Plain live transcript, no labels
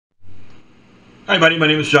Hi, buddy. My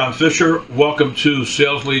name is John Fisher. Welcome to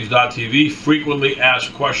salesleads.tv, frequently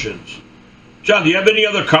asked questions. John, do you have any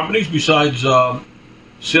other companies besides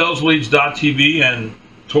salesleads.tv and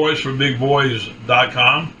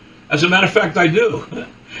toysforbigboys.com? As a matter of fact, I do.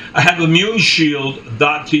 I have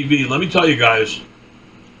immuneshield.tv. Let me tell you guys,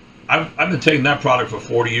 I've been taking that product for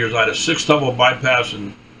 40 years. I had a 6-tunnel bypass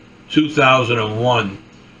in 2001.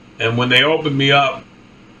 And when they opened me up,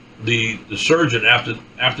 the surgeon after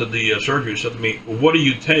the surgery said to me, "What do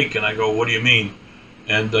you take?" And I go, "What do you mean?"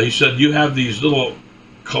 And he said, "You have these little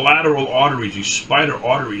collateral arteries, these spider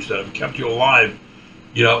arteries that have kept you alive.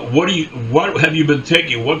 You know, what have you been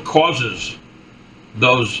taking? What causes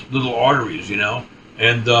those little arteries? You know?"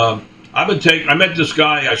 And I met this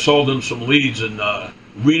guy. I sold him some leads in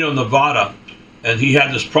Reno, Nevada, and he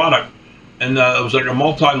had this product, and it was like a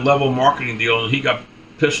multi-level marketing deal, and he got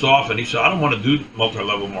pissed off, and he said, "I don't want to do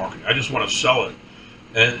multi-level marketing. I just want to sell it."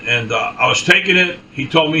 And I was taking it. He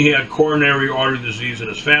told me he had coronary artery disease in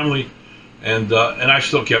his family, and I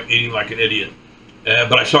still kept eating like an idiot.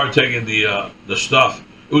 But I started taking the stuff.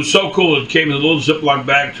 It was so cool. It came in a little Ziploc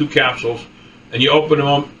bag, 2 capsules, and you open them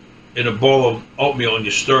up in a bowl of oatmeal, and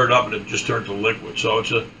you stir it up, and it just turned to liquid. So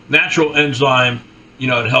it's a natural enzyme. You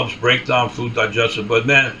know, it helps break down food digestion. But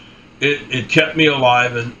man, it kept me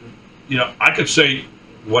alive, and you know, I could say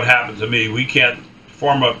what happened to me. We can't.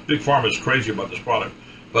 Big Pharma is crazy about this product.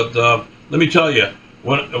 But let me tell you,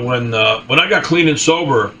 when I got clean and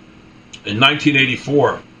sober in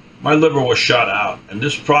 1984, my liver was shot out, and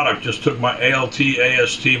this product just took my ALT,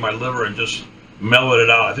 AST, my liver, and just mellowed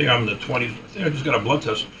it out. I think I'm in the 20s. I think I just got a blood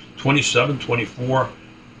test, 27, 24.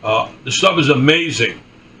 This stuff is amazing.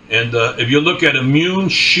 And if you look at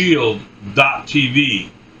immuneshield.tv,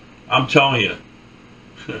 I'm telling you,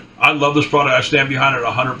 I love this product. I stand behind it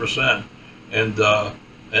 100%, and I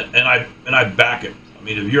back it. I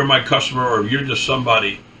mean, if you're my customer, or if you're just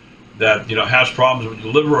somebody that has problems with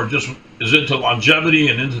your liver, or just is into longevity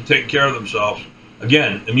and into taking care of themselves,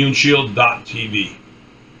 again, immuneshield.tv.